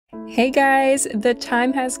Hey guys, the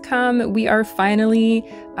time has come. We are finally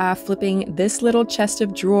flipping this little chest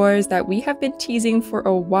of drawers that we have been teasing for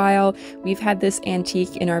a while. We've had this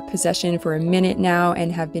antique in our possession for a minute now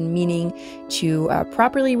and have been meaning to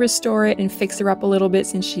properly restore it and fix her up a little bit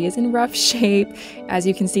since she is in rough shape. As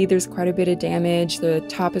you can see, there's quite a bit of damage. The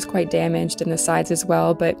top is quite damaged and the sides as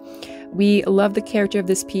well, but we love the character of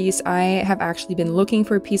this piece. I have actually been looking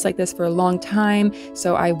for a piece like this for a long time,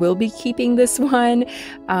 so I will be keeping this one.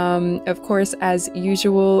 Of course, as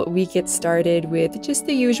usual, we get started with just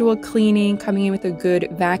the usual cleaning, coming in with a good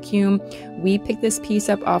vacuum. We picked this piece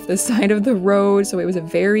up off the side of the road, so it was a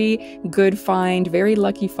very good find, very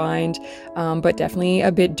lucky find, but definitely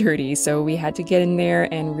a bit dirty. So we had to get in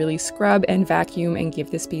there and really scrub and vacuum and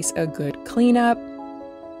give this piece a good cleanup.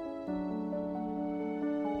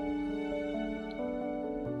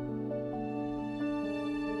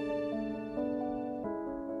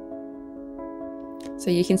 So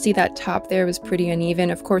you can see that top there was pretty uneven.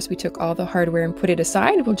 Of course, we took all the hardware and put it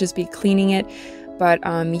aside. We'll just be cleaning it. But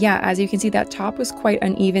yeah, as you can see, that top was quite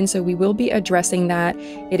uneven, so we will be addressing that.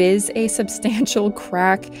 It is a substantial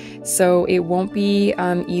crack, so it won't be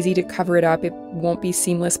easy to cover it up. It won't be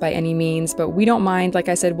seamless by any means, but we don't mind. Like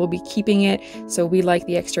I said, we'll be keeping it, so we like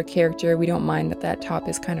the extra character. We don't mind that that top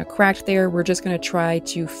is kind of cracked there. We're just going to try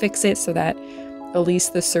to fix it so that at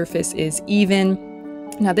least the surface is even.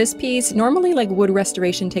 Now this piece, normally like wood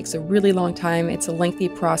restoration takes a really long time. It's a lengthy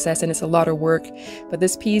process and it's a lot of work, but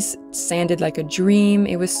this piece sanded like a dream.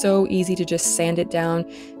 It was so easy to just sand it down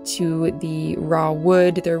to the raw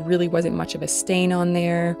wood. There really wasn't much of a stain on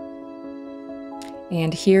there.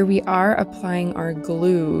 And here we are applying our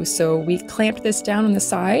glue. So we clamped this down on the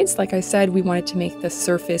sides. Like I said, we wanted to make the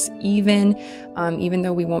surface even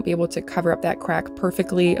though we won't be able to cover up that crack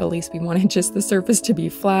perfectly. At least we wanted just the surface to be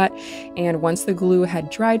flat. And once the glue had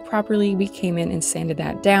dried properly, we came in and sanded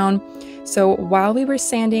that down. So while we were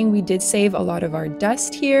sanding, we did save a lot of our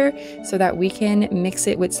dust here so that we can mix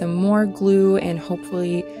it with some more glue and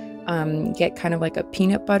hopefully get kind of like a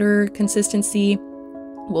peanut butter consistency.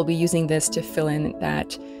 We'll be using this to fill in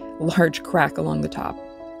that large crack along the top.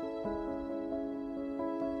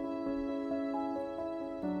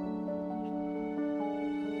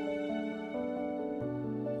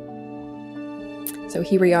 So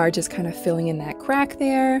here we are, just kind of filling in that crack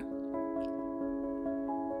there.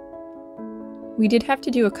 We did have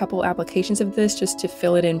to do a couple applications of this just to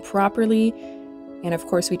fill it in properly. And of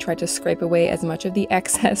course, we tried to scrape away as much of the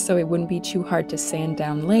excess so it wouldn't be too hard to sand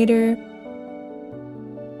down later.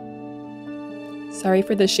 Sorry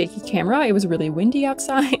for the shaky camera, it was really windy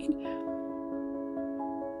outside.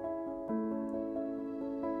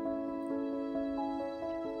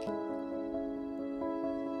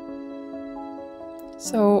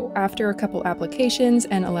 So after a couple applications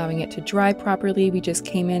and allowing it to dry properly, we just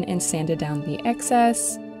came in and sanded down the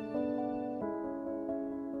excess.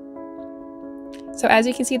 So as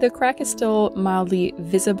you can see, the crack is still mildly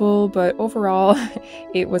visible, but overall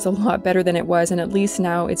it was a lot better than it was, and at least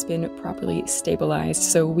now it's been properly stabilized.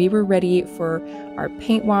 So we were ready for our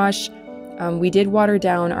paint wash. We did water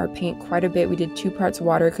down our paint quite a bit. We did 2 parts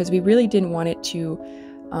water because we really didn't want it to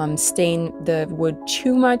stain the wood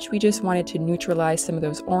too much. We just wanted to neutralize some of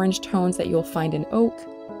those orange tones that you'll find in oak.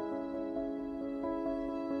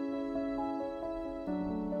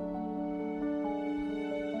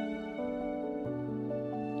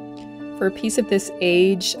 For a piece of this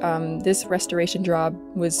age, this restoration job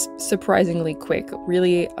was surprisingly quick.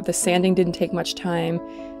 Really, the sanding didn't take much time.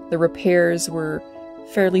 The repairs were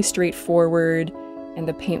fairly straightforward, and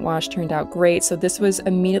the paint wash turned out great. So this was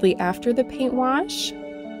immediately after the paint wash.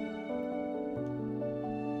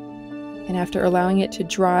 And after allowing it to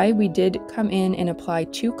dry, we did come in and apply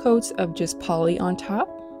 2 coats of just poly on top.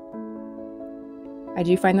 I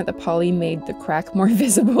do find that the poly made the crack more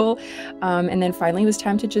visible. And then finally it was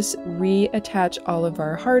time to just reattach all of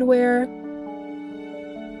our hardware.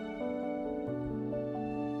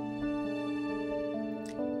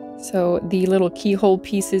 So the little keyhole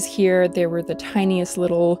pieces here, there were the tiniest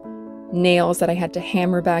little nails that I had to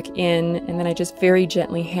hammer back in, and then I just very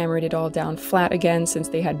gently hammered it all down flat again since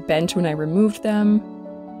they had bent when I removed them.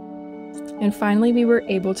 And finally we were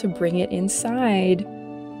able to bring it inside.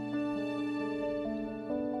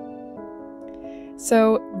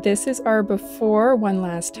 So this is our before one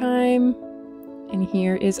last time, and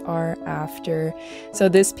here is our after. So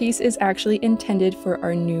this piece is actually intended for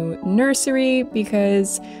our new nursery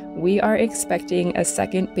because we are expecting a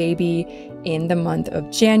second baby in the month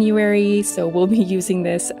of January. So we'll be using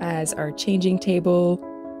this as our changing table.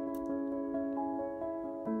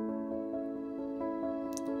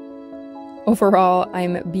 overall,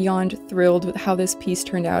 I'm beyond thrilled with how this piece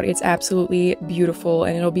turned out. It's absolutely beautiful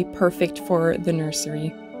and it'll be perfect for the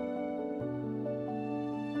nursery.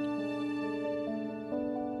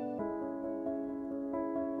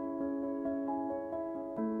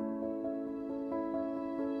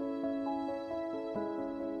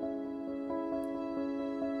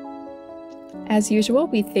 As usual,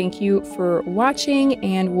 we thank you for watching,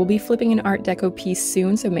 and we'll be flipping an Art Deco piece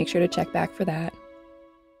soon, so make sure to check back for that.